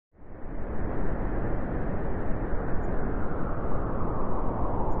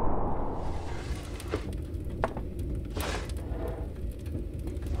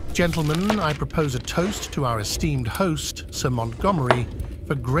Gentlemen, I propose a toast to our esteemed host, Sir Montgomery,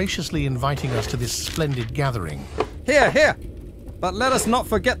 for graciously inviting us to this splendid gathering. Here, here! But let us not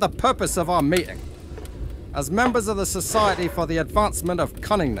forget the purpose of our meeting. As members of the Society for the Advancement of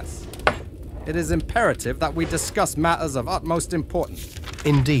Cunningness, it is imperative that we discuss matters of utmost importance.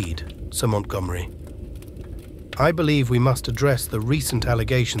 Indeed, Sir Montgomery. I believe we must address the recent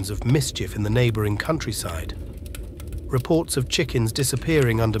allegations of mischief in the neighboring countryside. Reports of chickens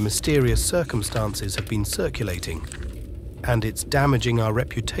disappearing under mysterious circumstances have been circulating, and it's damaging our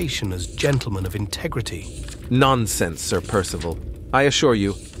reputation as gentlemen of integrity. Nonsense, Sir Percival. I assure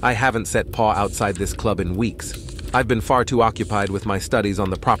you, I haven't set paw outside this club in weeks. I've been far too occupied with my studies on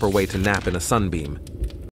the proper way to nap in a sunbeam.